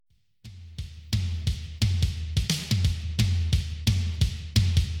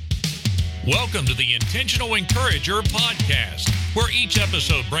Welcome to the Intentional Encourager podcast, where each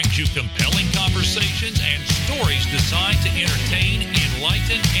episode brings you compelling conversations and stories designed to entertain,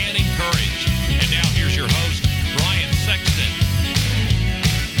 enlighten, and encourage. And now here's your host, Brian Sexton.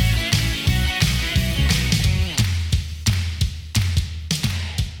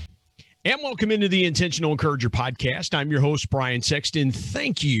 And welcome into the Intentional Encourager podcast. I'm your host, Brian Sexton.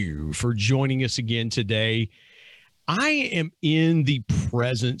 Thank you for joining us again today. I am in the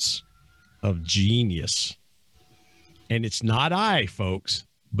presence of genius. And it's not I, folks,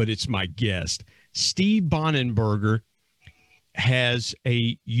 but it's my guest. Steve Bonenberger has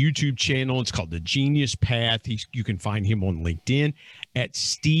a YouTube channel. It's called The Genius Path. You can find him on LinkedIn at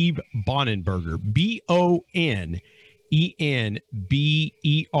Steve Bonenberger, Bonenberger.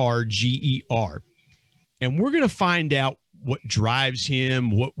 And we're going to find out what drives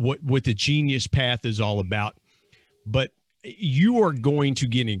him, what the Genius Path is all about. But you are going to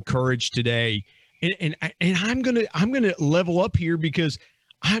get encouraged today, and I'm gonna level up here because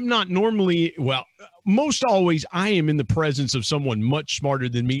I'm not normally, well, most always I am in the presence of someone much smarter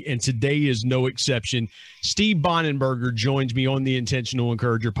than me, and today is no exception. Steve Bonenberger joins me on the Intentional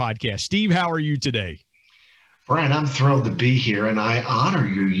Encourager podcast. Steve, how are you today? Brian, I'm thrilled to be here, and I honor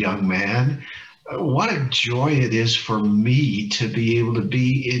you, young man. What a joy it is for me to be able to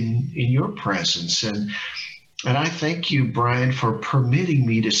be in your presence. And I thank you, Brian, for permitting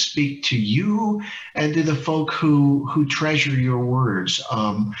me to speak to you and to the folk who treasure your words.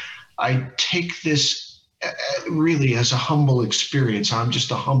 I take this really as a humble experience. I'm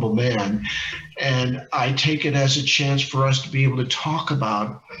just a humble man. And I take it as a chance for us to be able to talk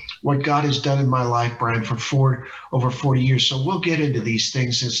about what God has done in my life, Brian, for over 40 years. So we'll get into these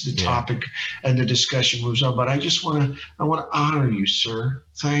things as the topic and the discussion moves on. But I want to honor you, sir.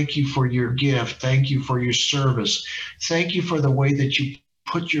 Thank you for your gift. Thank you for your service. Thank you for the way that you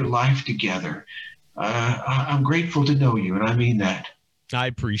put your life together. I'm grateful to know you, and I mean that. I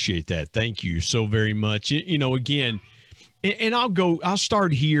appreciate that. Thank you so very much. You know, again, and I'll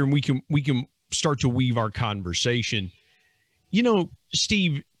start here, and we can start to weave our conversation. You know,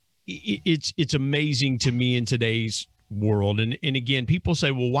 Steve, it's amazing to me in today's world. And again, people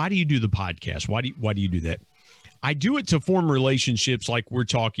say, well, why do you do the podcast? Why do you do that? I do it to form relationships like we're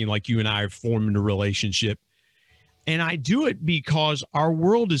talking, like you and I are forming a relationship. And I do it because our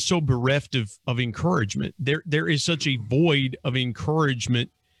world is so bereft of encouragement. There is such a void of encouragement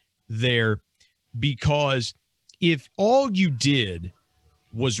there, because if all you did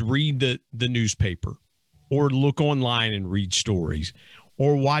was read the newspaper or look online and read stories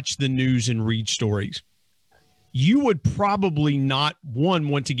or watch the news and read stories, you would probably not, one,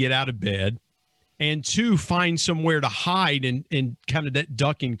 want to get out of bed, and two, find somewhere to hide and kind of that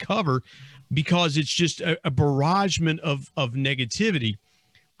duck and cover, because it's just a barragement of negativity.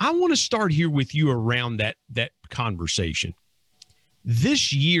 I want to start here with you around that conversation.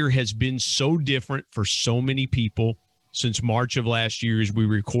 This year has been so different for so many people since March of last year, as we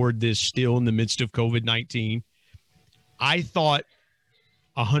record this still in the midst of COVID-19. I thought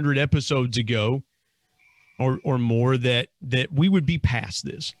 100 episodes ago or more that we would be past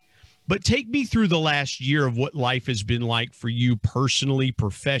this. But take me through the last year of what life has been like for you personally,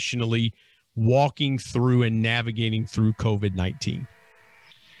 professionally, walking through and navigating through COVID-19.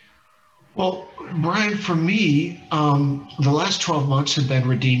 Well, Brian, for me, the last 12 months have been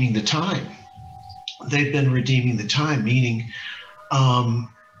redeeming the time. They've been redeeming the time, meaning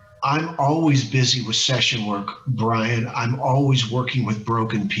I'm always busy with session work, Brian. I'm always working with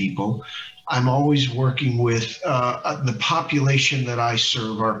broken people. I'm always working with the population that I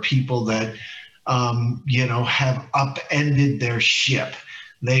serve are people that, have upended their ship.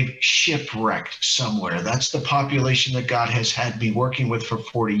 They've shipwrecked somewhere. That's the population that God has had me working with for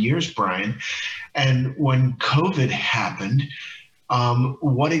 40 years, Brian. And when COVID happened,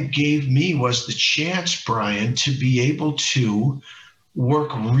 what it gave me was the chance, Brian, to be able to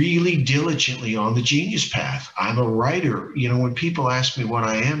work really diligently on the Genius Path. I'm a writer. You know, when people ask me what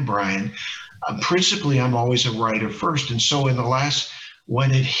I am, Brian, principally, I'm always a writer first. And so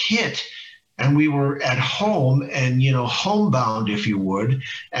when it hit, and we were at home and, homebound, if you would,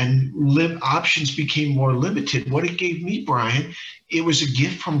 and options became more limited. What it gave me, Brian, it was a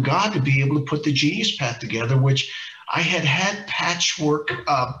gift from God to be able to put the Genius Path together, which I had patchwork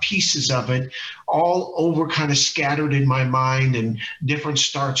pieces of it all over, kind of scattered in my mind, and different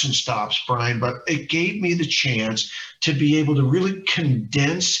starts and stops, Brian. But it gave me the chance to be able to really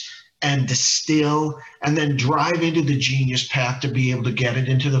condense and distill and then drive into the Genius Path to be able to get it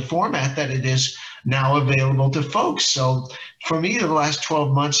into the format that it is now available to folks. So for me, the last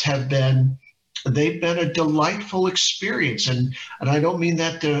 12 months have been they've been a delightful experience. And I don't mean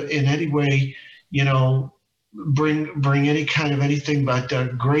that to in any way, bring any kind of anything but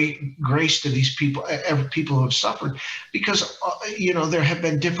great grace to these people, people who have suffered, because there have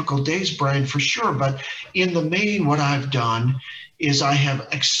been difficult days, Brian, for sure. But in the main, what I've done is I have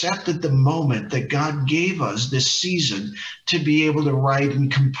accepted the moment that God gave us this season to be able to write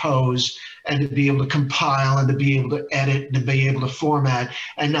and compose, and to be able to compile, and to be able to edit, and to be able to format,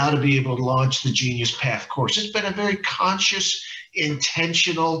 and now to be able to launch the Genius Path course. It's been a very conscious,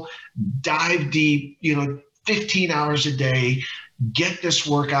 intentional, dive deep, 15 hours a day, get this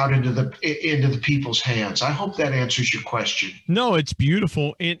work out into the people's hands. I hope that answers your question. No, it's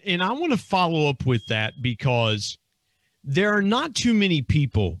beautiful. And I want to follow up with that, because there are not too many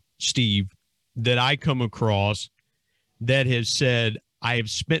people, Steve, that I come across that have said, I have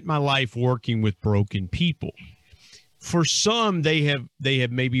spent my life working with broken people. For some, they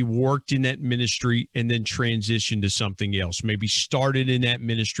have maybe worked in that ministry and then transitioned to something else, maybe started in that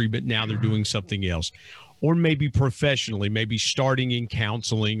ministry, but now they're doing something else. Or maybe professionally, maybe starting in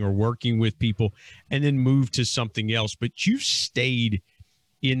counseling or working with people and then move to something else. But you've stayed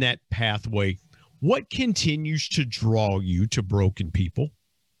in that pathway. What continues to draw you to broken people?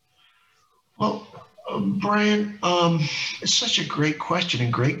 Well, Brian, it's such a great question,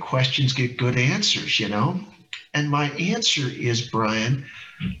 and great questions get good answers, And my answer is, Brian,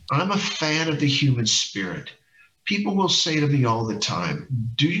 I'm a fan of the human spirit. People will say to me all the time,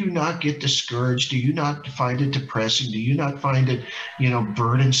 do you not get discouraged? Do you not find it depressing? Do you not find it,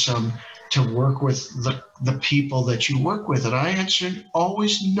 burdensome to work with the people that you work with? And I answered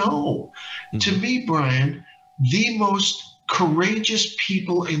always no. Mm-hmm. To me, Brian, the most courageous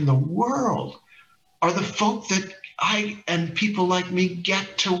people in the world are the folk that I and people like me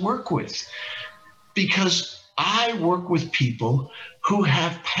get to work with, because I work with people who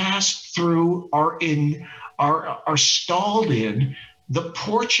have passed through are stalled in the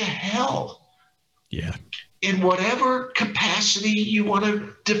porch of hell. Yeah. In whatever capacity you want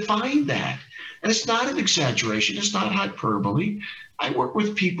to define that. And it's not an exaggeration. It's not hyperbole. I work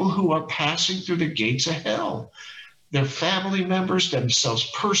with people who are passing through the gates of hell. Their family members, themselves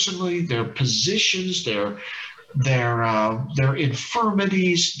personally, their positions, their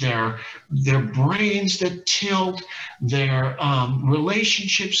infirmities, their brains that tilt, their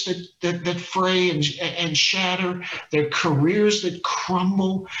relationships that fray and shatter, their careers that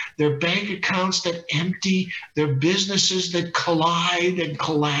crumble, their bank accounts that empty, their businesses that collide and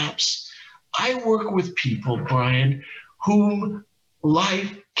collapse. I work with people, Brian, whom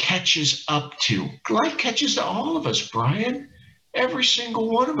life catches up to. Life catches to all of us, Brian. Every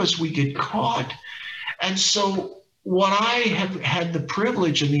single one of us, we get caught. And so what I have had the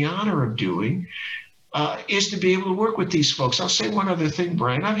privilege and the honor of doing is to be able to work with these folks. I'll say one other thing,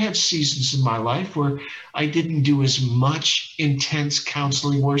 Brian. I've had seasons in my life where I didn't do as much intense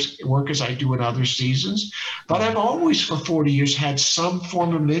counseling work as I do in other seasons, but I've always for 40 years had some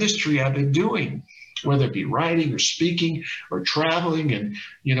form of ministry I've been doing, whether it be writing or speaking or traveling and,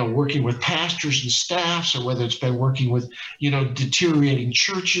 working with pastors and staffs, or whether it's been working with, deteriorating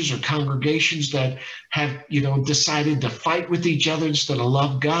churches or congregations that have, decided to fight with each other instead of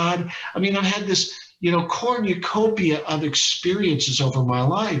love God. I mean, I've had this, cornucopia of experiences over my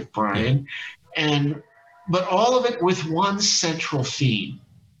life, Brian, but all of it with one central theme,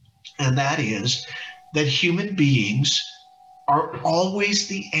 and that is that human beings are always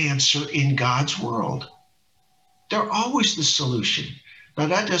the answer in God's world. They're always the solution. Now,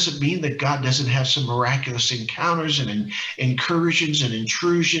 that doesn't mean that God doesn't have some miraculous encounters and incursions and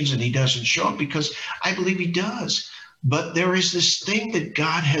intrusions and he doesn't show up, because I believe he does. But there is this thing that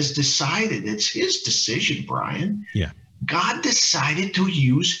God has decided. It's his decision, Brian. Yeah. God decided to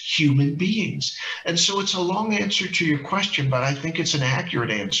use human beings. And so it's a long answer to your question, but I think it's an accurate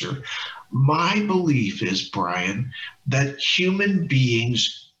answer. My belief is, Brian, that human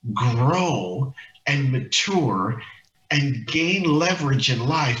beings grow and mature and gain leverage in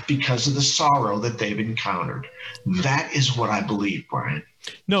life because of the sorrow that they've encountered. That is what I believe, Brian.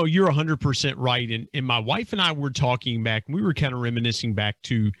 No, you're 100% right. And my wife and I were talking back, we were kind of reminiscing back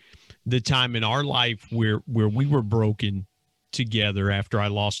to the time in our life where we were broken together after I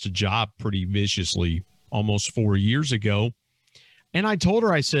lost a job pretty viciously almost 4 years ago. And I told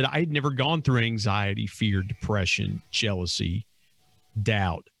her, I said, I had never gone through anxiety, fear, depression, jealousy,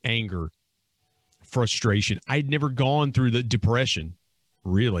 doubt, anger, frustration. I'd never gone through the depression.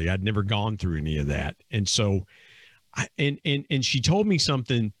 Really, I'd never gone through any of that. And so, and she told me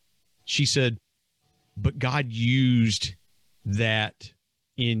something. She said, but God used that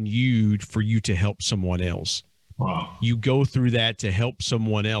in you for you to help someone else. Wow. You go through that to help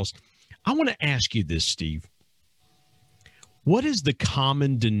someone else. I want to ask you this, Steve. What is the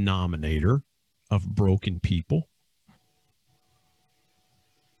common denominator of broken people?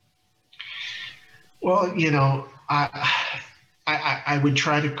 Well, I would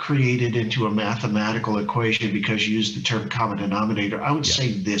try to create it into a mathematical equation because you use the term common denominator. I would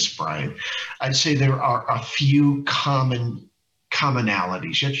say this, Brian. I'd say there are a few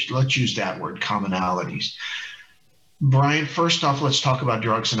commonalities. Let's use that word, commonalities. Brian, first off, let's talk about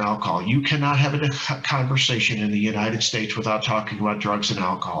drugs and alcohol. You cannot have a conversation in the United States without talking about drugs and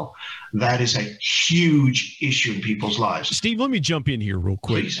alcohol. That is a huge issue in people's lives. Steve, let me jump in here real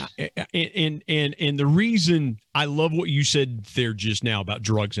quick. Please. And the reason I love what you said there just now about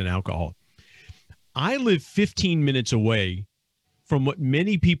drugs and alcohol. I live 15 minutes away from what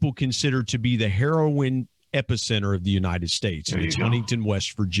many people consider to be the heroin epicenter of the United States, and it's Huntington,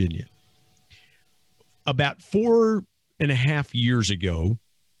 West Virginia. About 4.5 years ago,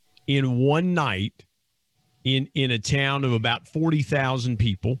 in one night, in a town of about 40,000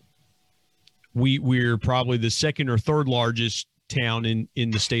 people, we're probably the second or third largest town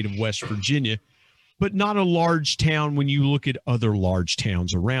in the state of West Virginia, but not a large town when you look at other large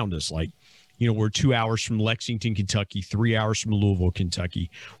towns around us. Like, we're 2 hours from Lexington, Kentucky, 3 hours from Louisville, Kentucky.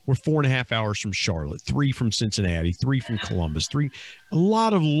 We're 4.5 hours from Charlotte, 3 from Cincinnati, 3 from Columbus, a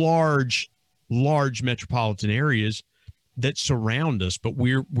lot of large metropolitan areas that surround us, but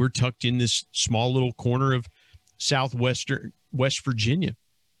we're tucked in this small little corner of southwestern West Virginia.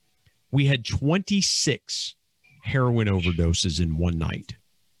 We had 26 heroin overdoses in one night.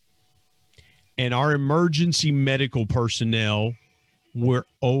 And our emergency medical personnel were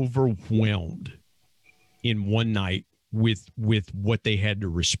overwhelmed in one night with what they had to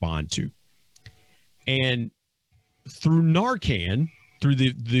respond to. And through Narcan, through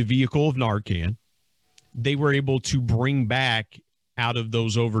the vehicle of Narcan, they were able to bring back out of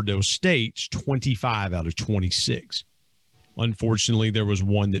those overdose states 25 out of 26. Unfortunately, there was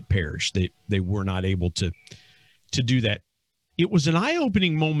one that perished. They were not able to do that. It was an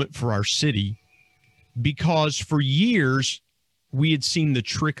eye-opening moment for our city because for years we had seen the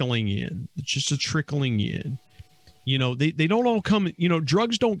trickling in, just a trickling in. They don't all come,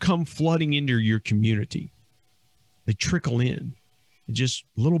 drugs don't come flooding into your community. They trickle in just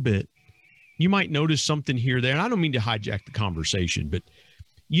a little bit. You might notice something here or there. And I don't mean to hijack the conversation, but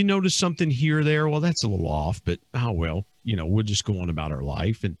you notice something here or there. Well, that's a little off, but we'll just go on about our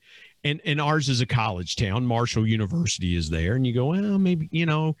life. And ours is a college town. Marshall University is there. And you go, well, maybe,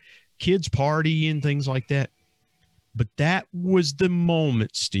 kids party and things like that. But that was the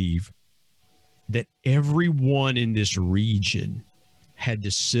moment, Steve, that everyone in this region had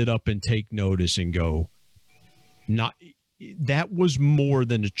to sit up and take notice and go, that was more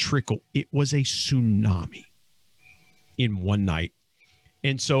than a trickle. It was a tsunami in one night.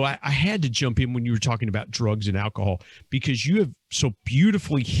 And so I had to jump in when you were talking about drugs and alcohol, because you have so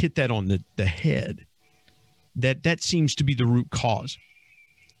beautifully hit that on the head, that seems to be the root cause.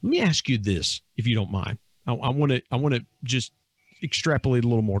 Let me ask you this, if you don't mind. I want to just extrapolate a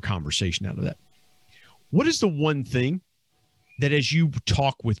little more conversation out of that. What is the one thing that, as you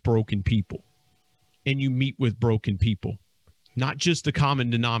talk with broken people and you meet with broken people, not just the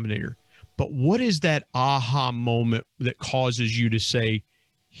common denominator, but what is that aha moment that causes you to say,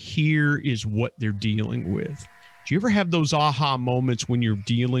 here is what they're dealing with? Do you ever have those aha moments when you're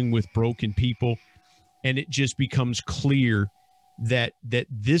dealing with broken people and it just becomes clear that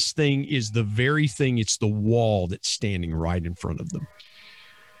this thing is the very thing, it's the wall that's standing right in front of them?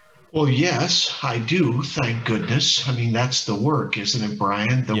 Well, yes, I do. Thank goodness. I mean, that's the work, isn't it,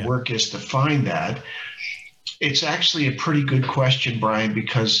 Brian? The work is to find that. It's actually a pretty good question, Brian,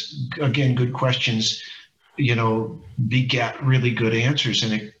 because, again, good questions, beget really good answers.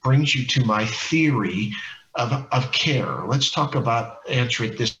 And it brings you to my theory of care. Let's talk about, answer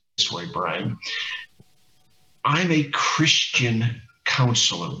it this way, Brian. I'm a Christian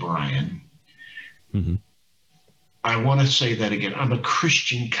counselor, Brian. Mm-hmm. I want to say that again. I'm a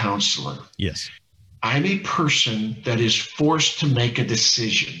Christian counselor. Yes. I'm a person that is forced to make a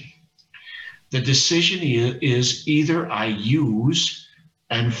decision. The decision is either I use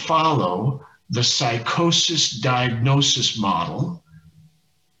and follow the psychosis diagnosis model,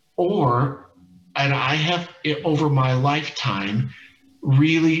 and I have, over my lifetime,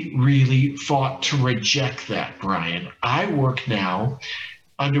 really, really fought to reject that, Brian. I work now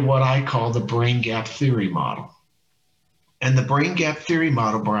under what I call the brain gap theory model. And the brain gap theory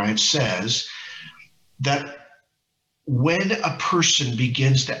model, Brian, says that when a person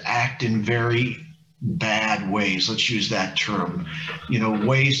begins to act in very bad ways, let's use that term,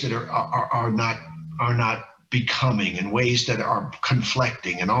 ways that are not becoming and ways that are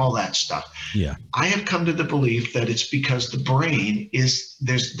conflicting and all that stuff. Yeah. I have come to the belief that it's because the brain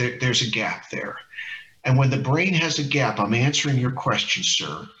there's a gap there. And when the brain has a gap, I'm answering your question,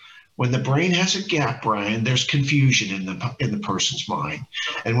 sir. When the brain has a gap, Brian, there's confusion in the person's mind.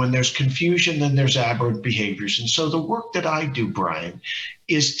 And when there's confusion, then there's aberrant behaviors. And so the work that I do, Brian,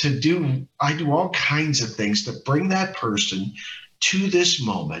 is I do all kinds of things to bring that person to this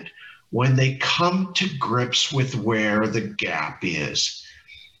moment when they come to grips with where the gap is.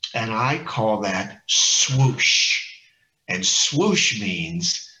 And I call that swoosh. And swoosh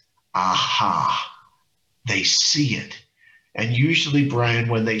means, aha, they see it. And usually, Brian,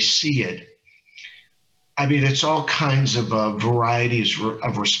 when they see it, I mean, it's all kinds of varieties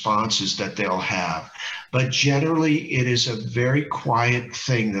of responses that they'll have. But generally, it is a very quiet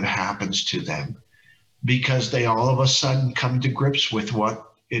thing that happens to them because they all of a sudden come to grips with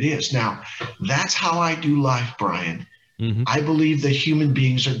what it is. Now, that's how I do life, Brian. Mm-hmm. I believe that human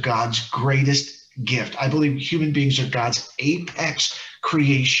beings are God's greatest gift. I believe human beings are God's apex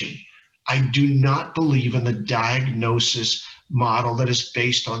creation. I do not believe in the diagnosis model that is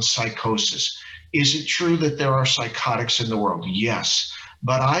based on psychosis. Is it true that there are psychotics in the world? Yes.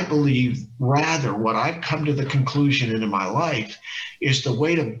 But I believe rather what I've come to the conclusion in my life is the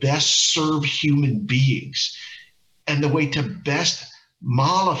way to best serve human beings and the way to best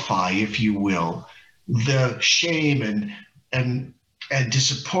mollify, if you will, the shame and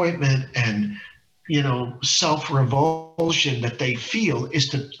disappointment and self-revulsion that they feel is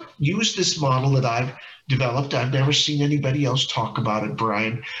to use this model that I've developed. I've never seen anybody else talk about it,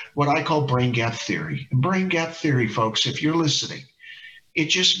 Brian, what I call brain gap theory. And brain gap theory, folks, if you're listening, it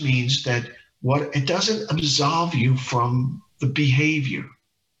just means that it doesn't absolve you from the behavior.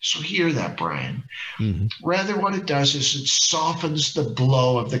 So hear that, Brian. Mm-hmm. Rather, what it does is it softens the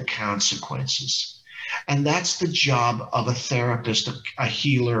blow of the consequences. And that's the job of a therapist, a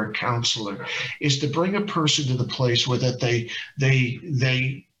healer, a counselor, is to bring a person to the place where that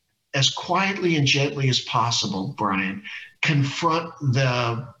they as quietly and gently as possible, Brian, confront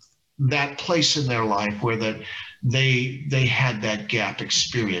that place in their life where that they had that gap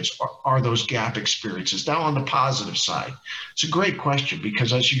experience, or are those gap experiences. Now, on the positive side, it's a great question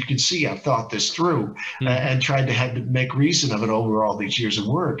because, as you can see, I've thought this through and tried to make reason of it over all these years of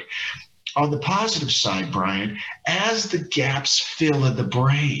work. On the positive side, Brian, as the gaps fill in the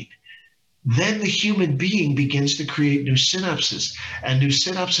brain, then the human being begins to create new synapses, and new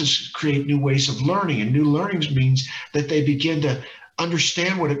synapses create new ways of learning, and new learnings means that they begin to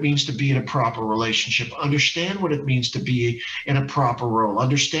understand what it means to be in a proper relationship, understand what it means to be in a proper role,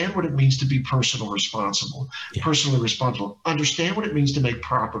 understand what it means to be personally responsible, understand what it means to make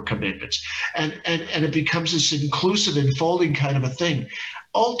proper commitments. And it becomes this inclusive, enfolding kind of a thing.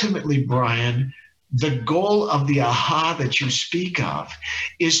 Ultimately, Brian, the goal of the aha that you speak of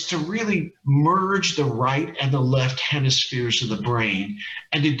is to really merge the right and the left hemispheres of the brain,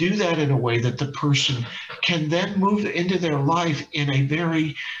 and to do that in a way that the person can then move into their life in a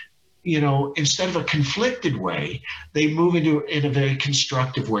very, instead of a conflicted way, they move in a very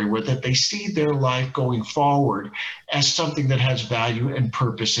constructive way where that they see their life going forward as something that has value and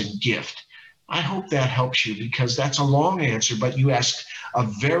purpose and gift. I hope that helps you, because that's a long answer, but you asked a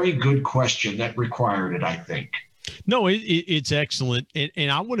very good question that required it, I think. No, it's excellent.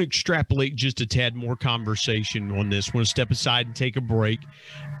 And I want to extrapolate just a tad more conversation on this. I want to step aside and take a break.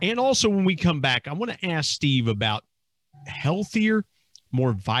 And also, when we come back, I want to ask Steve about healthier,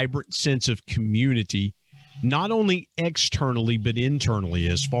 more vibrant sense of community, not only externally, but internally,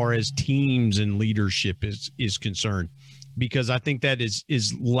 as far as teams and leadership is concerned, because I think that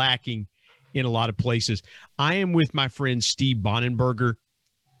is lacking in a lot of places. I am with my friend Steve Bonenberger,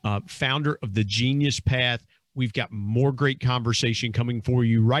 founder of the Genius Path. We've got more great conversation coming for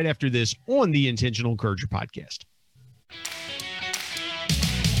you right after this on the Intentional Encourager podcast.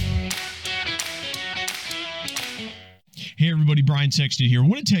 Hey everybody, Brian Sexton here. I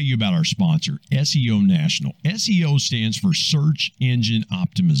want to tell you about our sponsor, SEO National. SEO stands for Search Engine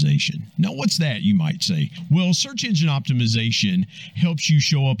Optimization. Now, what's that, you might say? Well, search engine optimization helps you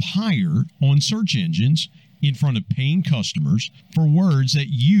show up higher on search engines in front of paying customers for words that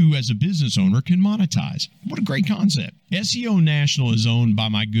you as a business owner can monetize. What a great concept. SEO National is owned by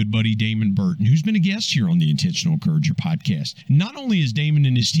my good buddy Damon Burton, who's been a guest here on the Intentional Encourager podcast. Not only has Damon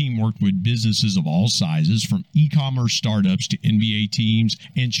and his team worked with businesses of all sizes, from e-commerce startups to NBA teams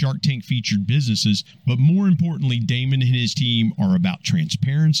and Shark Tank featured businesses, but more importantly, Damon and his team are about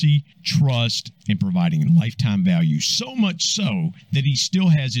transparency, trust, and providing lifetime value. So much so that he still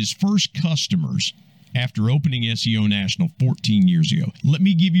has his first customers after opening SEO National 14 years ago. Let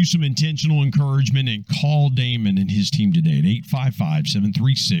me give you some intentional encouragement and call Damon and his team today at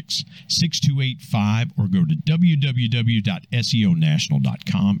 855-736-6285 or go to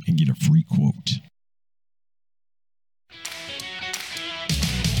www.seonational.com and get a free quote.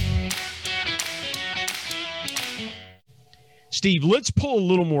 Steve, let's pull a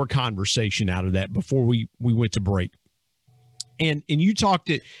little more conversation out of that before we went to break. And you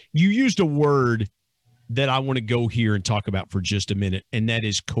used a word that I want to go here and talk about for just a minute, and that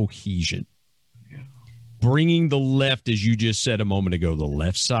is cohesion. Bringing the left, as you just said a moment ago, the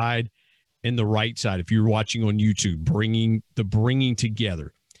left side and the right side, if you're watching on YouTube, bringing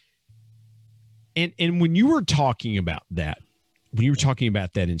together. And when you were talking about that,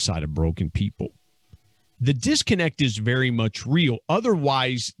 inside of Broken People, the disconnect is very much real.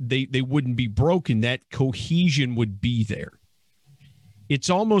 Otherwise, they wouldn't be broken. That cohesion would be there. It's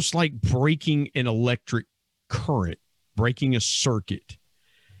almost like breaking an electric current, breaking a circuit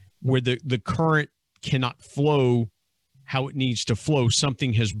where the current cannot flow how it needs to flow.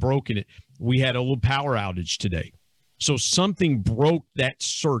 Something has broken it. We had a little power outage today. So something broke that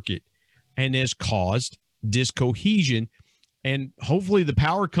circuit and has caused discohesion. And hopefully the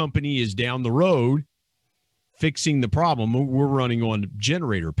power company is down the road fixing the problem. We're running on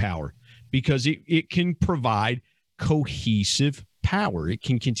generator power because it can provide cohesive power. It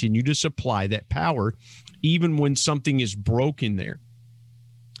can continue to supply that power even when something is broken there.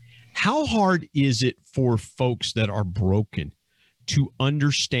 How hard is it for folks that are broken to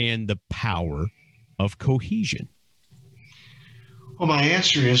understand the power of cohesion? Well, my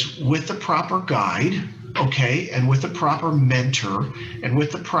answer is with the proper guide, okay, and with the proper mentor and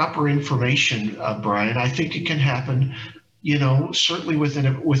with the proper information, Brian, I think it can happen, certainly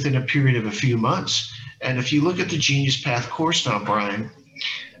within a period of a few months. And if you look at the Genius Path course now, Brian,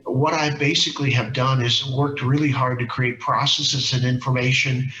 what I basically have done is worked really hard to create processes and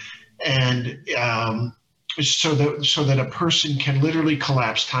information, and so that a person can literally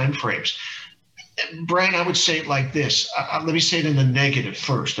collapse timeframes. Brian, I would say it like this. Let me say it in the negative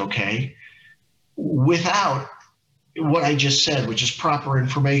first, okay? Without what I just said, which is proper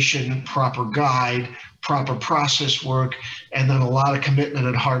information, proper guide, proper process work, and then a lot of commitment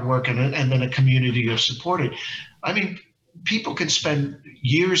and hard work, and then a community of support. I mean, people can spend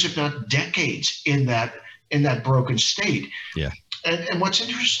years, if not decades, in that broken state. Yeah. And what's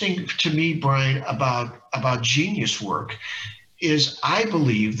interesting to me, Brian, about genius work is I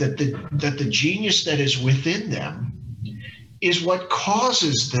believe that the genius that is within them is what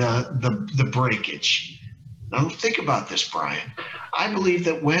causes the breakage. Now think about this, Brian. I believe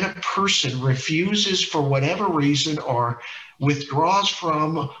that when a person refuses for whatever reason or withdraws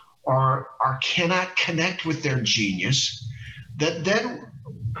from or cannot connect with their genius, that then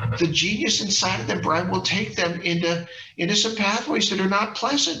the genius inside of them, Brian, will take them into some pathways that are not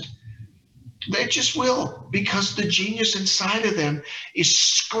pleasant. They just will, because the genius inside of them is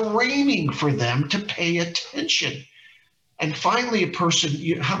screaming for them to pay attention. And finally, a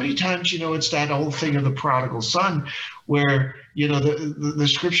person, how many times, it's that old thing of the prodigal son where, the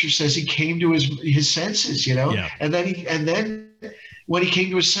scripture says he came to his senses, Yeah. and then when he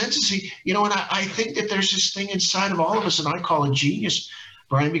came to his senses, and I think that there's this thing inside of all of us, and I call it genius,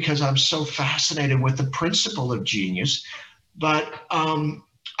 Brian, because I'm so fascinated with the principle of genius. But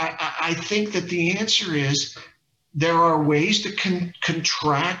I think that the answer is there are ways to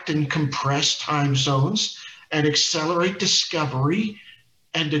contract and compress time zones and accelerate discovery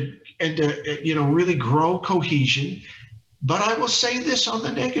and to really grow cohesion. But I will say this on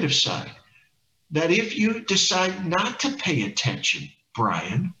the negative side, that if you decide not to pay attention,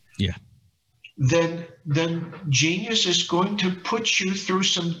 Brian, yeah, then genius is going to put you through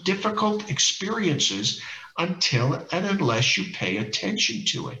some difficult experiences until and unless you pay attention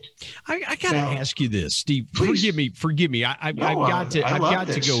to it. I got to ask you this, Steve. Please. Forgive me. I've got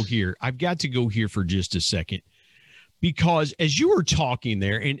to go here. I've got to go here for just a second, because as you were talking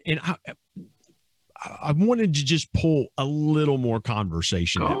there, and I wanted to just pull a little more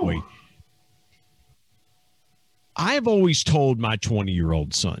conversation that way. I've always told my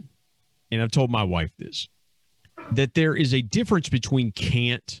 20-year-old son, and I've told my wife this, that there is a difference between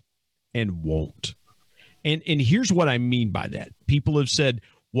can't and won't. And here's what I mean by that. People have said,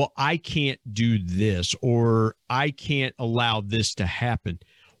 well, I can't do this, or I can't allow this to happen.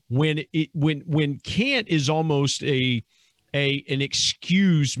 When can't is almost an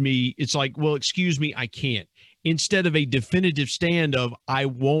excuse me, it's like, well, excuse me, I can't. Instead of a definitive stand of I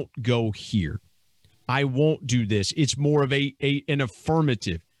won't go here. I won't do this. It's more of an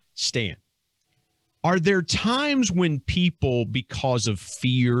affirmative stand. Are there times when people, because of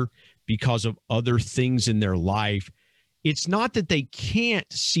fear, because of other things in their life, it's not that they can't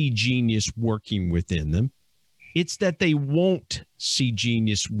see genius working within them. It's that they won't see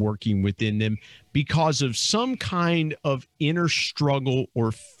genius working within them because of some kind of inner struggle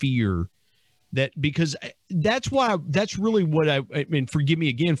or fear. Because that's really what I mean, forgive me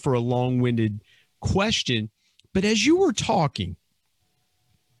again for a long-winded question, but as you were talking,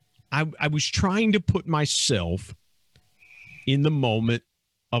 I was trying to put myself in the moment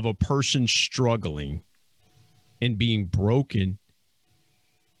of a person struggling and being broken,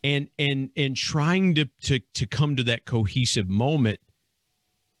 and trying to come to that cohesive moment,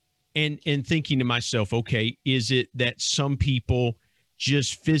 and thinking to myself, okay, is it that some people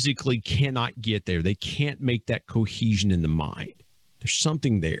just physically cannot get there? They can't make that cohesion in the mind. There's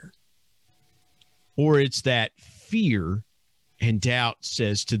something there. Or it's that fear and doubt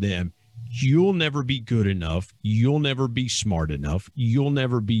says to them, you'll never be good enough. You'll never be smart enough. You'll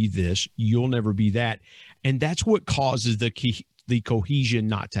never be this. You'll never be that. And that's what causes the cohesion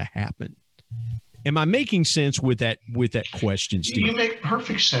not to happen. Am I making sense with that question, Steve? You make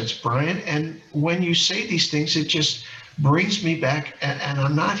perfect sense, Brian. And when you say these things, it just brings me back, and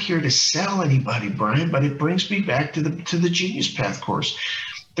I'm not here to sell anybody, Brian, but it brings me back to the Genius Path course.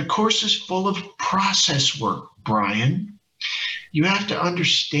 The course is full of process work, Brian. You have to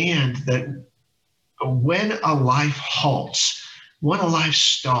understand that when a life halts, when a life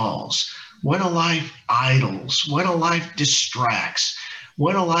stalls, when a life idles, when a life distracts,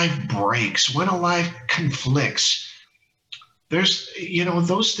 when a life breaks, when a life conflicts, those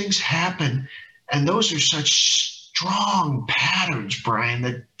things happen, and those are such strong patterns,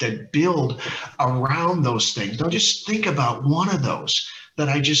 Brian, that build around those things. Now just think about one of those that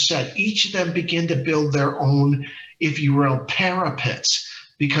I just said. Each of them begin to build their own, if you will, parapets,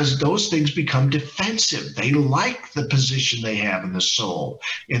 because those things become defensive. They like the position they have in the soul,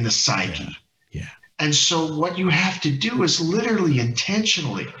 in the psyche. Yeah. And so what you have to do is literally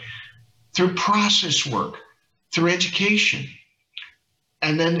intentionally, through process work, through education,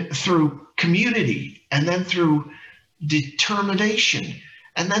 and then through community, and then through determination,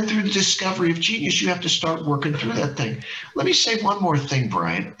 and then through the discovery of genius, you have to start working through that thing. Let me say one more thing,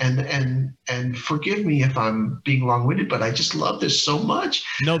 Brian, and forgive me if I'm being long-winded, but I just love this so much.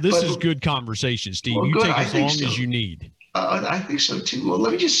 No, this is good conversation, Steve. Well, you good. take as long as you need. I think so too. Well,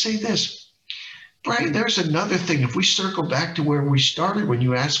 let me just say this. Brian, there's another thing. If we circle back to where we started when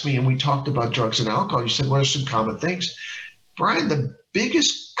you asked me and we talked about drugs and alcohol, you said, what are some common things? Brian, the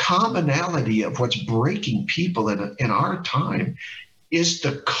biggest commonality of what's breaking people in our time is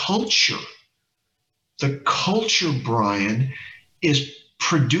the culture. The culture, Brian, is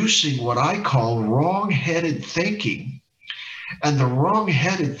producing what I call wrong-headed thinking. And the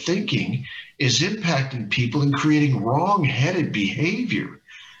wrong-headed thinking is impacting people and creating wrong-headed behavior.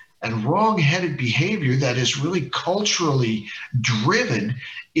 And wrong-headed behavior that is really culturally driven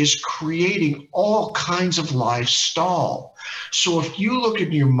is creating all kinds of lifestyle. So if you look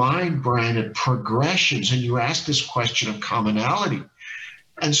in your mind, Brian, at progressions, and you ask this question of commonality,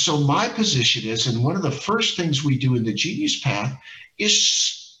 and so my position is, and one of the first things we do in the Genius Path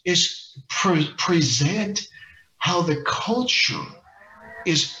is present how the culture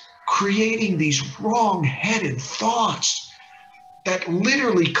is creating these wrong-headed thoughts that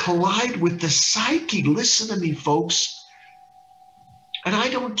literally collide with the psyche. Listen to me, folks. And I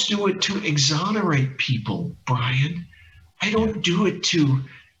don't do it to exonerate people, Brian. I don't do it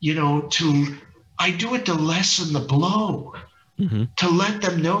I do it to lessen the blow, to let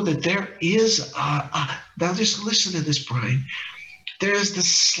them know that there is, now just listen to this, Brian. There is the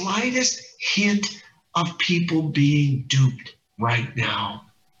slightest hint of people being duped right now.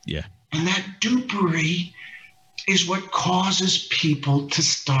 Yeah. And that dupery is what causes people to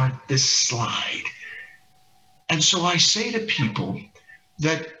start this slide. And so I say to people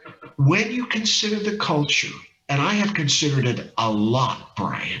that when you consider the culture, and I have considered it a lot,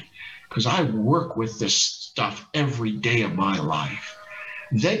 Brian, because I work with this stuff every day of my life,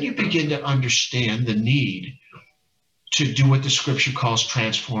 then you begin to understand the need to do what the scripture calls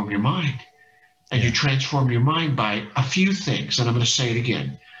transform your mind. And you transform your mind by a few things. And I'm going to say it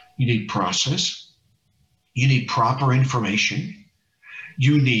again. You need process. You need proper information.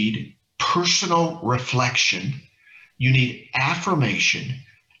 You need personal reflection. You need affirmation.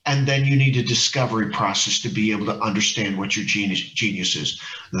 And then you need a discovery process to be able to understand what your genius is.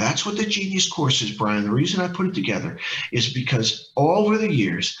 That's what the Genius course is, Brian. The reason I put it together is because over the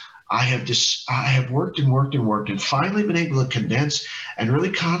years, I have worked and finally been able to condense and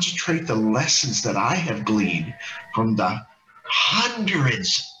really concentrate the lessons that I have gleaned from the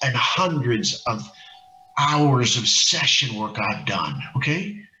hundreds and hundreds of hours of session work I've done,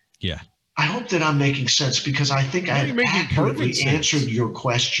 okay? Yeah. I hope that I'm making sense, because I think I accurately answered your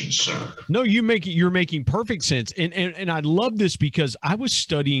question, sir. No, you're making perfect sense. And I love this, because I was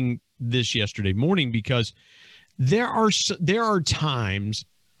studying this yesterday morning, because there are times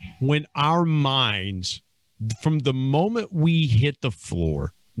when our minds, from the moment we hit the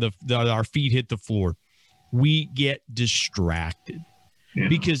floor, our feet hit the floor, we get distracted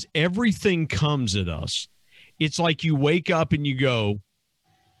because everything comes at us. It's like you wake up and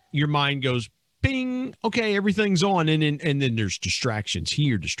your mind goes, bing, okay, everything's on. And then there's distractions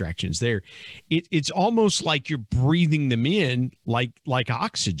here, distractions there. It's almost like you're breathing them in like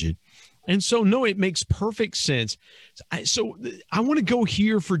oxygen. And so, no, it makes perfect sense. So I want to go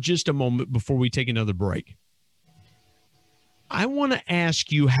here for just a moment before we take another break. I want to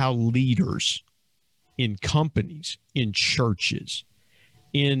ask you how leaders in companies, in churches,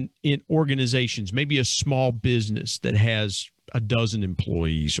 in organizations, maybe a small business that has a dozen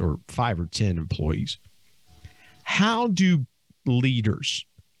employees or 5 or 10 employees, how do leaders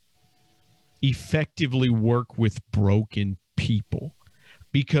effectively work with broken people?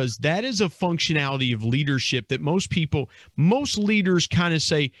 Because that is a functionality of leadership that most leaders kind of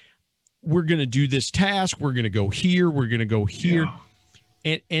say, we're going to do this task, we're going to go here, we're going to go here.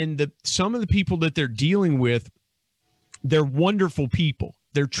 Yeah. And some of the people that they're dealing with, they're wonderful people.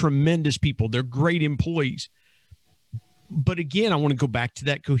 They're tremendous people. They're great employees. But again, I want to go back to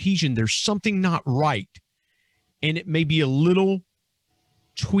that cohesion. There's something not right. And it may be a little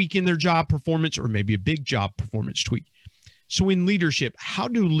tweak in their job performance, or maybe a big job performance tweak. So in leadership, how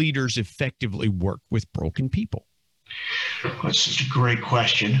do leaders effectively work with broken people? That's such a great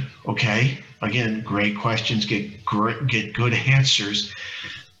question. Okay. Again, great questions get good answers.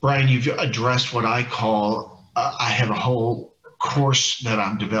 Brian, you've addressed what I call, I have a whole course that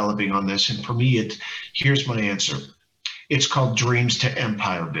I'm developing on this. And for me, here's my answer. It's called Dreams to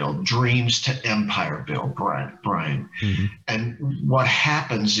Empire Build. Dreams to Empire Build, Brian. Mm-hmm. And what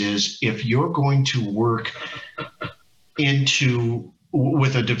happens is, if you're going to work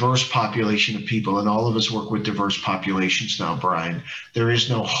with a diverse population of people, and all of us work with diverse populations now, Brian, there is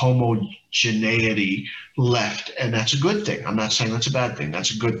no homogeneity left, and that's a good thing. I'm not saying that's a bad thing.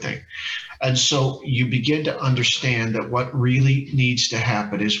 That's a good thing. And so you begin to understand that what really needs to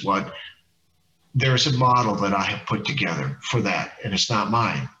happen is there's a model that I have put together for that, and it's not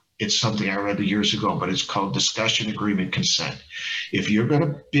mine. It's something I read years ago, but it's called discussion, agreement, consent. If you're going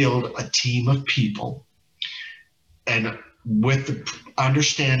to build a team of people, and with the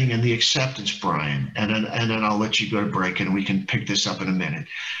understanding and the acceptance, Brian, and then I'll let you go to break and we can pick this up in a minute.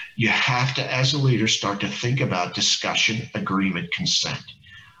 You have to, as a leader, start to think about discussion, agreement, consent.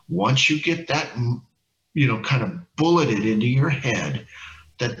 Once you get that, kind of bulleted into your head,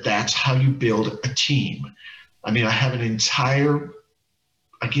 that's how you build a team. I mean, I have an entire,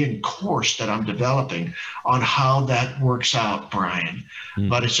 course that I'm developing on how that works out, Brian.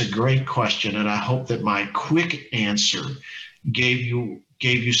 But it's a great question, and I hope that my quick answer gave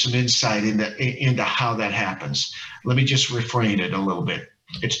you some insight into how that happens. Let me just reframe it a little bit.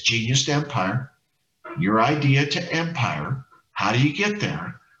 It's genius to empire, your idea to empire. How do you get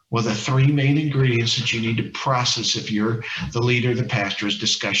there? Well, the 3 main ingredients that you need to process if you're the leader, the pastor, is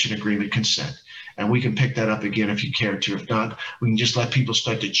discussion, agreement, consent. And we can pick that up again if you care to. If not, we can just let people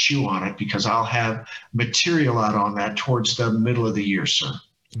start to chew on it, because I'll have material out on that towards the middle of the year, sir.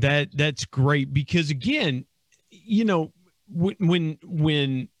 That's great, because again,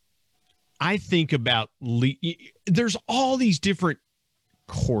 when I think about there's all these different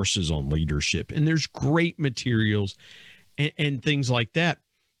courses on leadership, and there's great materials and things like that.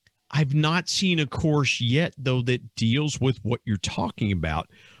 I've not seen a course yet, though, that deals with what you're talking about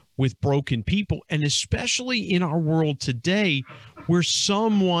with broken people, and especially in our world today, where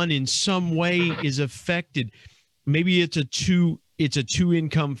someone in some way is affected. Maybe it's a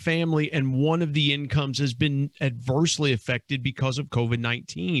two-income family, and one of the incomes has been adversely affected because of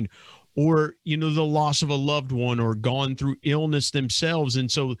COVID-19, or the loss of a loved one, or gone through illness themselves.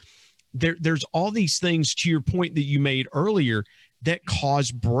 And so there's all these things, to your point that you made earlier, that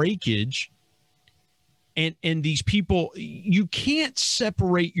cause breakage. And these people, you can't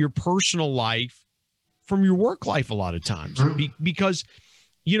separate your personal life from your work life a lot of times, because,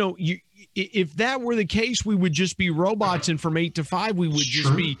 if that were the case, we would just be robots, and from 8 to 5, we would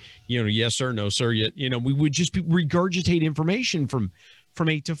just be, yes sir, no sir, yet, we would just regurgitate information from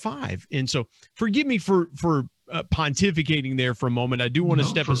 8 to 5. And so forgive me for pontificating there for a moment. I do want to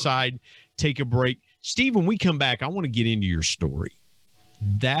step aside, take a break. Steve, when we come back, I want to get into your story.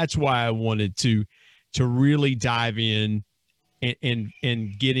 That's why I wanted to really dive in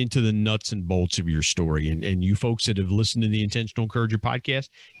and get into the nuts and bolts of your story. And you folks that have listened to the Intentional Encourager podcast,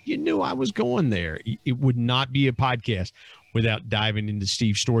 you knew I was going there. It would not be a podcast without diving into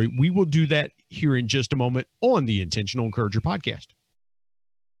Steve's story. We will do that here in just a moment on the Intentional Encourager podcast.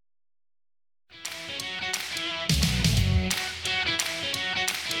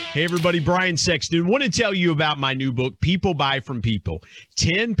 Hey, everybody, Brian Sexton. Want to tell you about my new book, People Buy From People,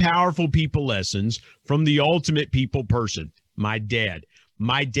 10 Powerful People Lessons from the Ultimate People Person, my dad.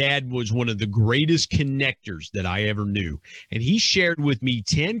 My dad was one of the greatest connectors that I ever knew, and he shared with me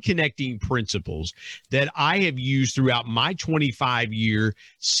 10 connecting principles that I have used throughout my 25-year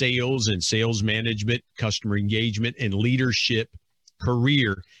sales and sales management, customer engagement, and leadership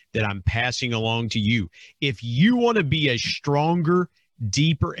career that I'm passing along to you. If you want to be a stronger,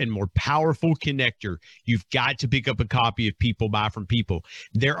 deeper, and more powerful connector, you've got to pick up a copy of People Buy From People.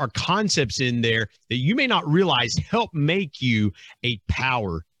 There are concepts in there that you may not realize help make you a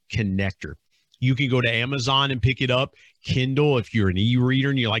power connector. You can go to Amazon and pick it up, Kindle if you're an e-reader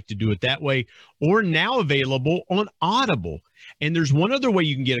and you like to do it that way, or now available on Audible. And there's one other way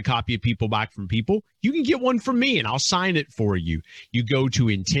you can get a copy of People Buy From People. You can get one from me and I'll sign it for you. You go to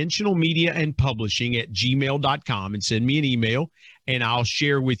intentionalmediaandpublishing@gmail.com and send me an email, and I'll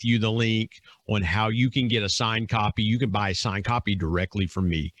share with you the link on how you can get a signed copy. You can buy a signed copy directly from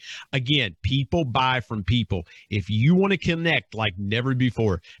me. Again, People Buy From People. If you want to connect like never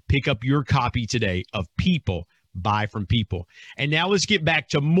before, pick up your copy today of People Buy From People. And now let's get back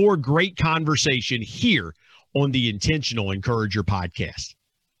to more great conversation here on the Intentional Encourager podcast.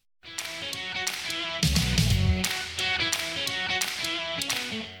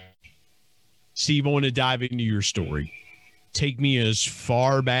 Steve, I want to dive into your story. Take me as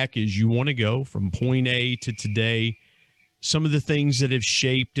far back as you want to go, from point A to today, some of the things that have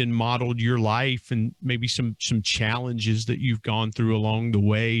shaped and modeled your life, and maybe some challenges that you've gone through along the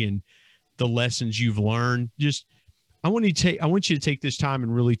way and the lessons you've learned. I want you to take this time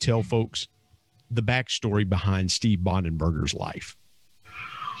and really tell folks the backstory behind Steve Bonenberger's life.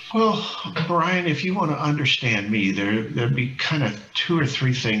 Well, Brian, if you want to understand me, there'd be kind of 2 or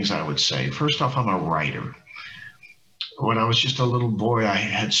 3 things I would say. First off, I'm a writer. When I was just a little boy, I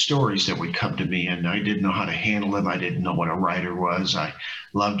had stories that would come to me, and I didn't know how to handle them. I didn't know what a writer was. I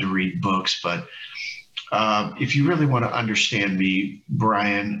loved to read books, but if you really want to understand me,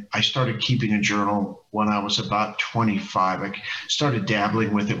 Brian, I started keeping a journal when I was about 25. I started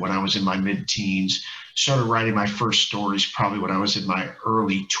dabbling with it when I was in my mid-teens, started writing my first stories probably when I was in my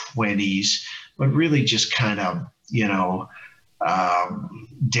early 20s, but really just kind of,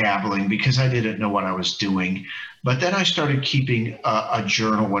 dabbling because I didn't know what I was doing. But then I started keeping a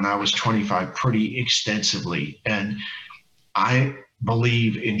journal when I was 25 pretty extensively. And I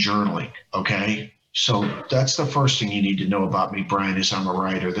believe in journaling, okay? So that's the first thing you need to know about me, Brian, is I'm a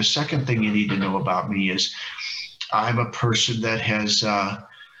writer. The second thing you need to know about me is I'm a person that has,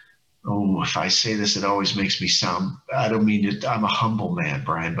 if I say this, it always makes me sound, I don't mean it, I'm a humble man,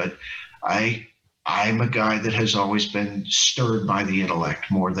 Brian, but I'm a guy that has always been stirred by the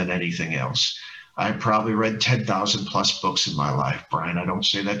intellect more than anything else. I've probably read 10,000 plus books in my life, Brian. I don't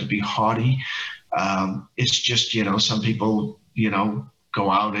say that to be haughty. It's just, some people, go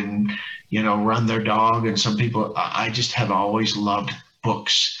out and, run their dog. And some people, I just have always loved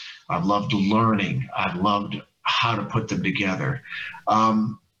books. I've loved learning. I've loved how to put them together.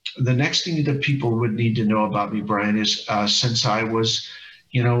 The next thing that people would need to know about me, Brian, is since I was,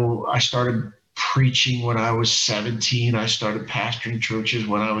 I started preaching when I was 17. I started pastoring churches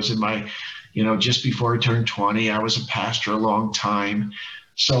when I was in my, just before I turned 20. I was a pastor a long time.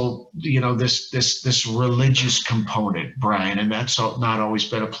 So, this religious component, Brian, and that's not always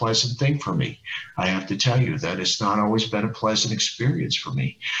been a pleasant thing for me. I have to tell you that it's not always been a pleasant experience for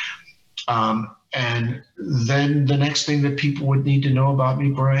me. And then the next thing that people would need to know about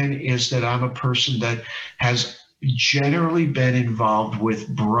me, Brian, is that I'm a person that has generally been involved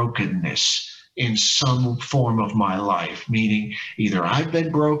with brokenness in some form of my life, meaning either I've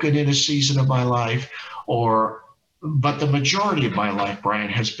been broken in a season of my life but the majority of my life, Brian,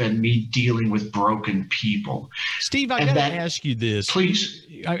 has been me dealing with broken people. Steve, I got to ask you this. Please.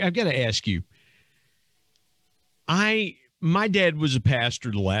 I've got to ask you. My dad was a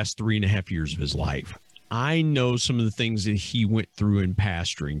pastor the last 3.5 years of his life. I know some of the things that he went through in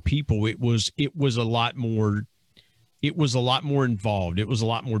pastoring people. It was a lot more involved. It was a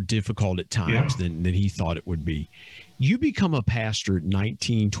lot more difficult at times than he thought it would be. You become a pastor at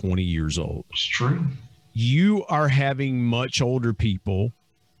 19, 20 years old. It's true. You are having much older people,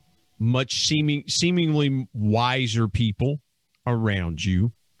 much seemingly wiser people around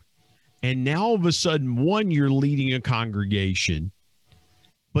you And now all of a sudden, one, you're leading a congregation,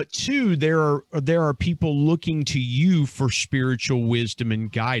 but two, there are people looking to you for spiritual wisdom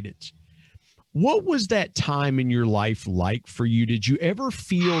and guidance. What was that time in your life like for you? Did you ever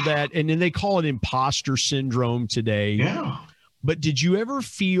feel that? And then they call it imposter syndrome today. Yeah. But did you ever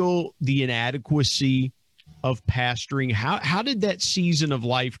feel the inadequacy of pastoring? How did that season of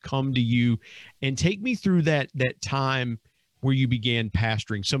life come to you? And take me through that time where you began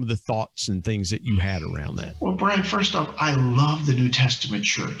pastoring, some of the thoughts and things that you had around that. Well, Brian, first off, I love the New Testament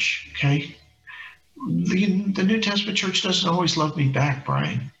church, okay? The New Testament church doesn't always love me back,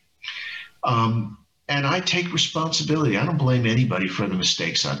 Brian. And I take responsibility. I don't blame anybody for the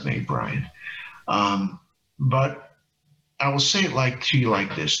mistakes I've made, Brian. But I will say it to you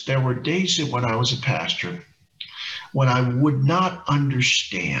like this. There were days that when I was a pastor, when I would not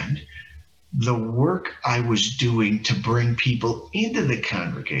understand the work I was doing to bring people into the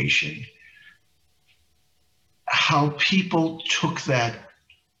congregation, how people took that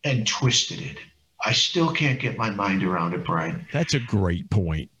and twisted it. I still can't get my mind around it, Brian. That's a great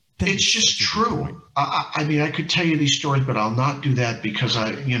point. It's just true. I mean, I could tell you these stories, but I'll not do that because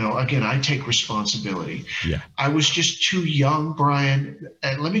again, I take responsibility. Yeah. I was just too young, Brian.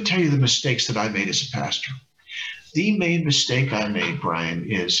 And let me tell you the mistakes that I made as a pastor. The main mistake I made, Brian,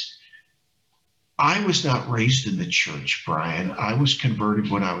 is I was not raised in the church, Brian. I was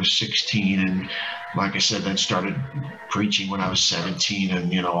converted when I was 16. And like I said, then started preaching when I was 17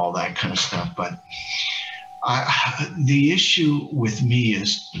 and, all that kind of stuff. But the issue with me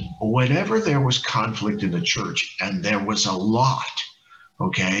is whenever there was conflict in the church, and there was a lot,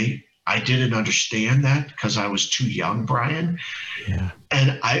 okay, I didn't understand that because I was too young, Brian. Yeah.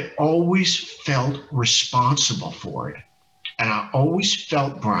 And I always felt responsible for it. And I always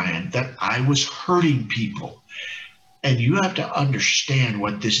felt, Brian, that I was hurting people. And you have to understand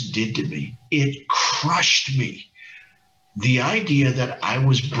what this did to me. It crushed me. The idea that I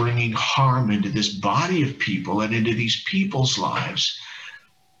was bringing harm into this body of people and into these people's lives,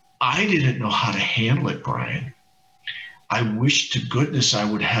 I didn't know how to handle it, Brian. I wish to goodness I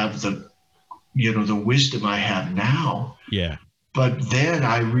would have the wisdom I have now. Yeah. But then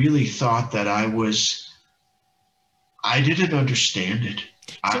I really thought that I didn't understand it.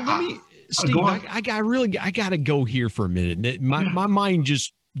 So let me, Steve, I got to go here for a minute. My mind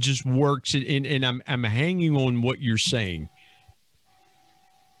just works, and I'm hanging on what you're saying.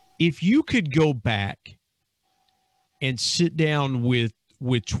 If you could go back and sit down with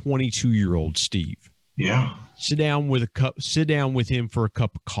 22-year-old Steve, yeah, sit down with him for a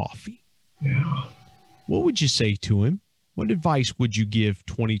cup of coffee, yeah, what would you say to him? What advice would you give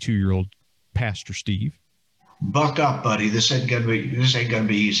 22-year-old Pastor Steve? Buck up, buddy. This ain't gonna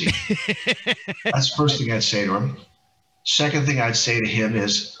be easy. That's the first thing I'd say to him. Second thing I'd say to him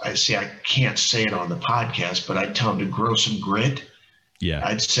is, I can't say it on the podcast, but I'd tell him to grow some grit. Yeah.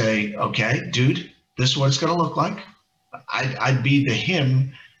 I'd say, okay, dude, this is what it's going to look like. I'd be the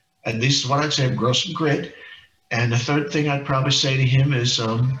him, and this is what I'd say, grow some grit. And the third thing I'd probably say to him is,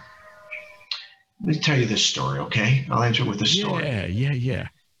 let me tell you this story, okay? I'll answer it with a story. Yeah.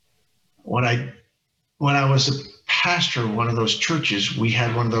 When I was a pastor of one of those churches, we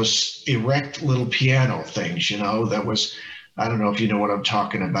had one of those erect little piano things, that was, I don't know if you know what I'm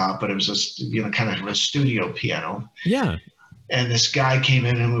talking about, but it was kind of a studio piano. Yeah. And this guy came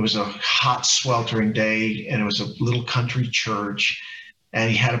in, and it was a hot, sweltering day, and it was a little country church,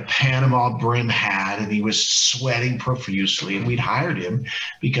 and he had a Panama brim hat, and he was sweating profusely, and we'd hired him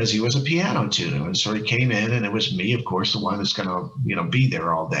because he was a piano tuner. And so he came in, and it was me, of course, the one that's going to, be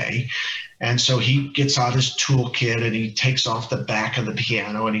there all day. And so he gets out his toolkit, and he takes off the back of the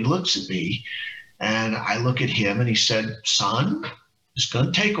piano, and he looks at me, and I look at him, and he said, son, it's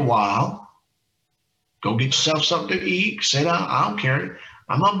going to take a while. Go get yourself something to eat. Sit down. I don't care.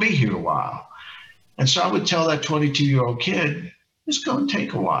 I'm going to be here a while. And so I would tell that 22-year-old kid, it's going to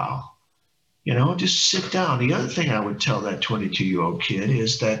take a while. Just sit down. The other thing I would tell that 22-year-old kid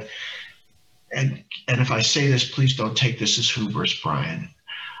is that, and if I say this, please don't take this as hubris, Brian.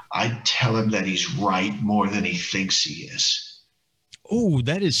 I'd tell him that he's right more than he thinks he is. Oh,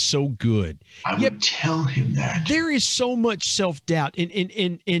 that is so good. I would tell him that. There is so much self-doubt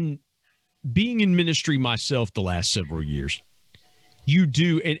in being in ministry myself the last several years. You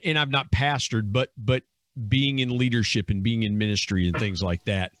do, and I've not pastored, but being in leadership and being in ministry and things like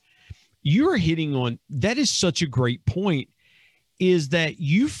that, you're hitting on, that is such a great point, is that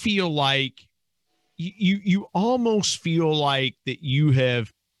you feel like you almost feel like that you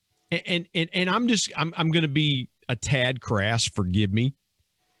have, and I'm going to be a tad crass, forgive me,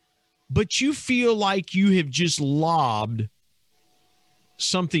 but you feel like you have just lobbed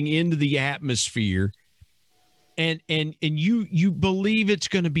something into the atmosphere, and you believe it's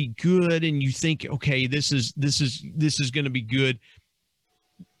going to be good, and you think, okay, this is going to be good.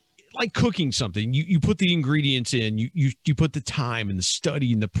 Like cooking something, you put the ingredients in, you put the time and the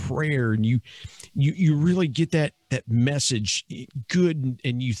study and the prayer, and you really get that message good,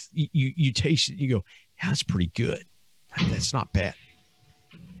 and you taste it, and you go, yeah, that's pretty good, that's not bad.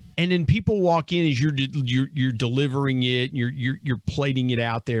 And then people walk in as you're delivering it, you're plating it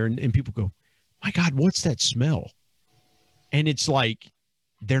out there, and people go, my God, what's that smell? And it's like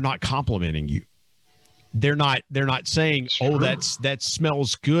they're not complimenting you. They're not saying, oh, that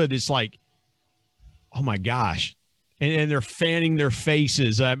smells good. It's like, oh my gosh. And they're fanning their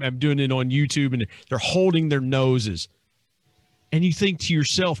faces. I'm doing it on YouTube, and they're holding their noses. And you think to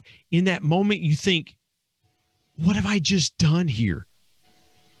yourself, in that moment, you think, what have I just done here?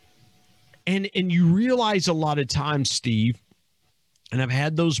 And you realize a lot of times, Steve, and I've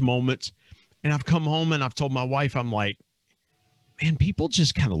had those moments, and I've come home and I've told my wife, I'm like, man, people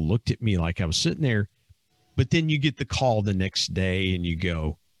just kind of looked at me like I was sitting there. But then you get the call the next day, and you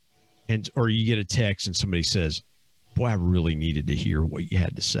go, or you get a text, and somebody says, boy, I really needed to hear what you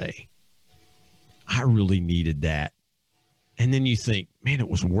had to say. I really needed that. And then you think, man, it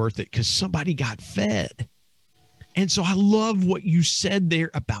was worth it because somebody got fed. And so I love what you said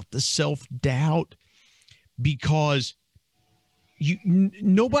there about the self-doubt, because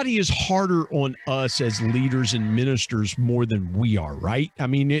nobody is harder on us as leaders and ministers more than we are, right? I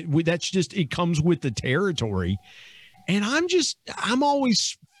mean, it comes with the territory. And I'm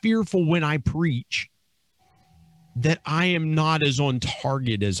always fearful when I preach that I am not as on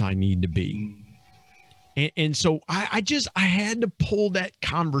target as I need to be. And so I had to pull that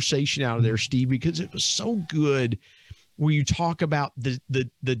conversation out of there, Steve, because it was so good where you talk about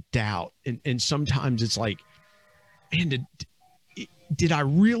the doubt. And sometimes it's like, man, did I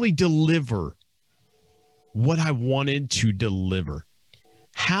really deliver what I wanted to deliver?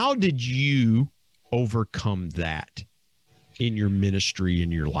 How did you overcome that in your ministry,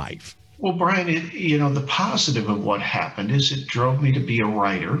 in your life? Well, Brian, the positive of what happened is it drove me to be a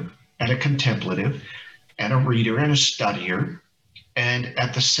writer and a contemplative and a reader and a studier. And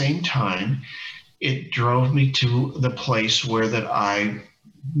at the same time, it drove me to the place where that I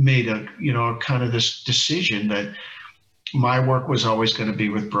made a kind of this decision that my work was always going to be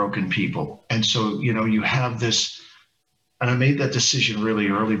with broken people. And so, you have this, and I made that decision really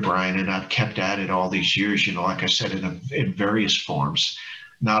early, Brian, and I've kept at it all these years, like I said, in various forms,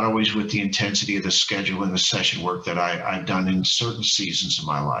 not always with the intensity of the schedule and the session work that I've done in certain seasons of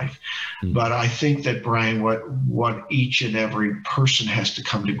my life. Mm-hmm. But I think that, Brian, what each and every person has to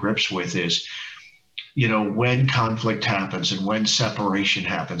come to grips with is, when conflict happens and when separation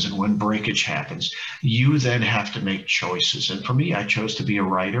happens and when breakage happens, you then have to make choices. And for me, I chose to be a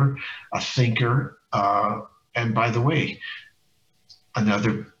writer, a thinker. And by the way,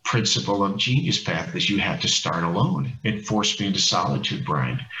 another principle of Genius Path is you have to start alone. It forced me into solitude,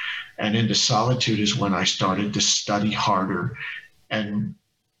 Brian. And into solitude is when I started to study harder and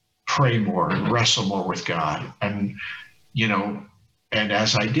pray more and wrestle more with God. And, and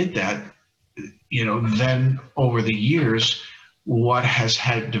as I did that, then over the years, what has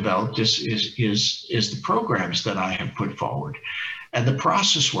had developed is the programs that I have put forward and the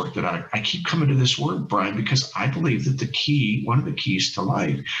process work that I keep coming to this word, Brian, because I believe that one of the keys to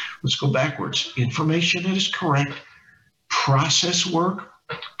life, let's go backwards, information that is correct, process work,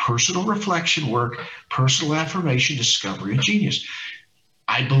 personal reflection work, personal affirmation, discovery, and genius.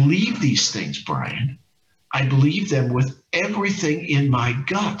 I believe these things, Brian. I believe them with everything in my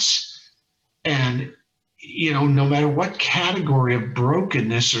guts. And, no matter what category of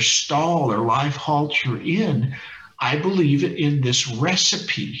brokenness or stall or life halt you're in, I believe it in this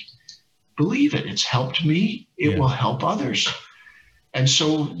recipe. Believe it. It's helped me. It will help others. And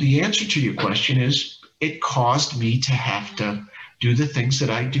so the answer to your question is it caused me to have to do the things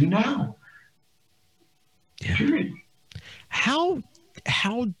that I do now. Yeah. Period. How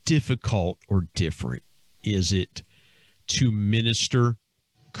difficult or different is it to minister,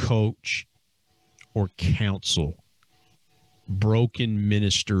 coach, or counsel broken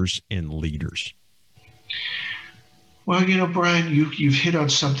ministers and leaders? Well, Brian, you've hit on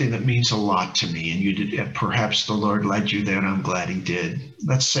something that means a lot to me, and you did. Perhaps the Lord led you there, and I'm glad He did.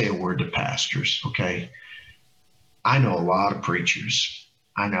 Let's say a word to pastors, okay? I know a lot of preachers.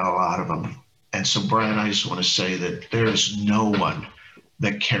 I know a lot of them. And so, Brian, I just want to say that there is no one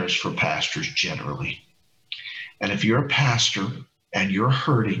that cares for pastors generally. And if you're a pastor and you're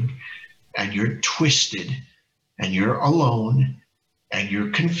hurting and you're twisted and you're alone and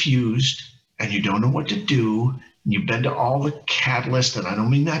you're confused and you don't know what to do You've been to all the catalysts, and I don't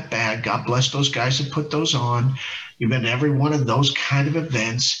mean that bad. God bless those guys that put those on. You've been to every one of those kind of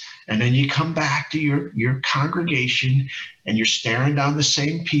events, and then you come back to your congregation, and you're staring down the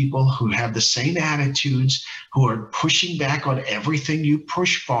same people who have the same attitudes, who are pushing back on everything you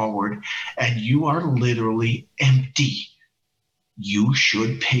push forward, and you are literally empty. You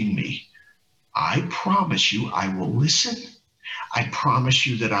should ping me. I promise you I will listen. I promise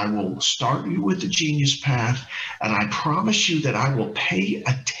you that I will start you with the Genius Path, and I promise you that I will pay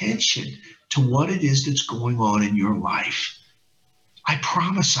attention to what it is that's going on in your life. I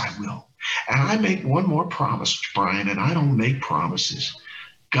promise I will. And I make one more promise, Brian, and I don't make promises.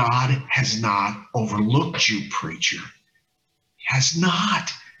 God has not overlooked you, preacher. He has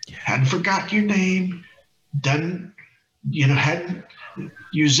not. Hadn't forgotten your name.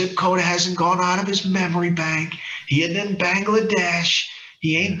 Your zip code hasn't gone out of his memory bank. He ain't in Bangladesh.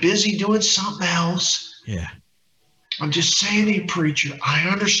 He ain't busy doing something else. Yeah. I'm just saying to you, preacher, I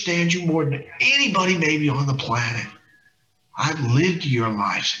understand you more than anybody maybe on the planet. I've lived your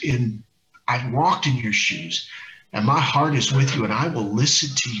life, I've walked in your shoes, and my heart is with you, and I will listen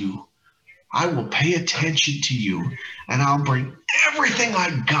to you. I will pay attention to you, and I'll bring everything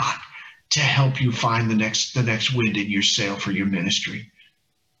I've got to help you find the next wind in your sail for your ministry.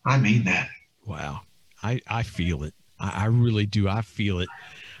 I mean that. Wow. I feel it. I really do. I feel it.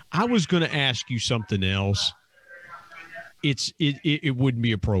 I was going to ask you something else. It wouldn't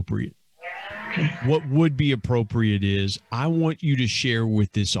be appropriate. Okay. What would be appropriate is I want you to share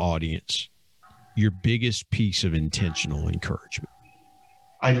with this audience your biggest piece of intentional encouragement.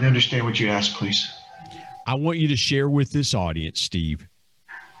 I didn't understand what you asked, please. I want you to share with this audience, Steve,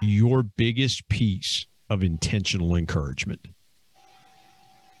 your biggest piece of intentional encouragement.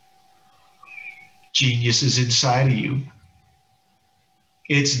 Genius is inside of you.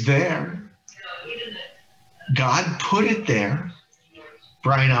 It's there. God put it there.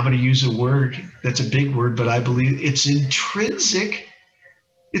 Brian, I'm going to use a word that's a big word, but I believe it's intrinsic.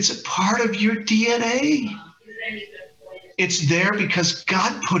 It's a part of your DNA. It's there because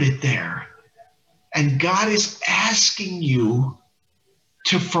God put it there. And God is asking you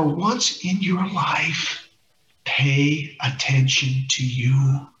to, for once in your life, pay attention to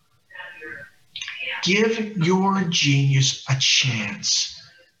you. Give your genius a chance.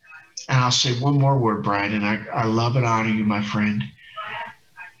 And I'll say one more word, Brian, and I love and honor you, my friend.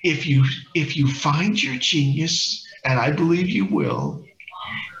 If you find your genius, and I believe you will,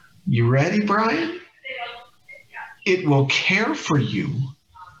 you ready, Brian? It will care for you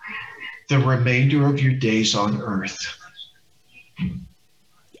the remainder of your days on earth.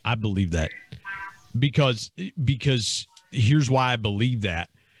 I believe that because here's why I believe that.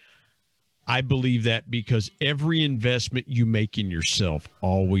 I believe that because every investment you make in yourself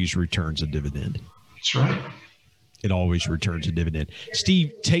always returns a dividend. That's right. It always returns a dividend.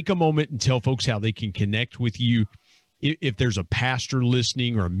 Steve, take a moment and tell folks how they can connect with you. If there's a pastor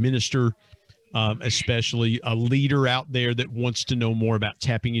listening or a minister, especially a leader out there that wants to know more about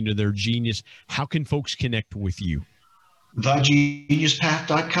tapping into their genius, how can folks connect with you?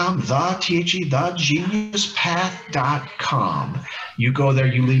 TheGeniusPath.com, thegeniuspath.com. You go there,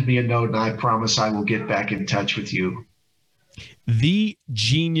 you leave me a note, and I promise I will get back in touch with you.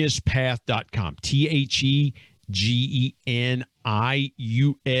 TheGeniusPath.com, TheGeniusPath,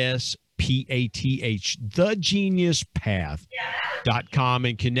 thegeniuspath.com,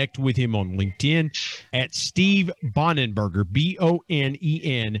 and connect with him on LinkedIn at Steve Bonenberger,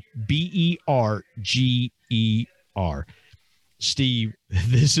 Bonenberger. Steve,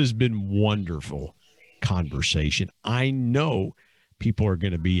 this has been wonderful conversation. I know people are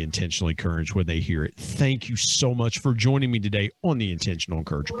going to be intentionally encouraged when they hear it. Thank you so much for joining me today on the Intentional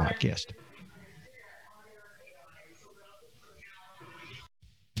Encourager podcast.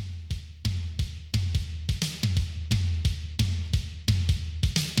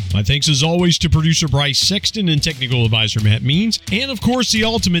 My thanks as always to producer Bryce Sexton and technical advisor Matt Means. And of course, the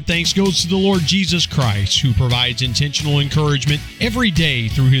ultimate thanks goes to the Lord Jesus Christ, who provides intentional encouragement every day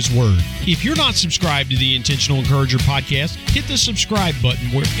through his word. If you're not subscribed to the Intentional Encourager podcast, hit the subscribe button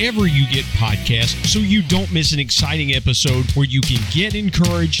wherever you get podcasts so you don't miss an exciting episode where you can get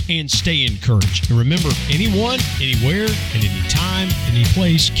encouraged and stay encouraged. And remember, anyone, anywhere, and anytime, any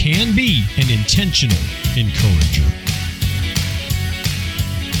place can be an intentional encourager.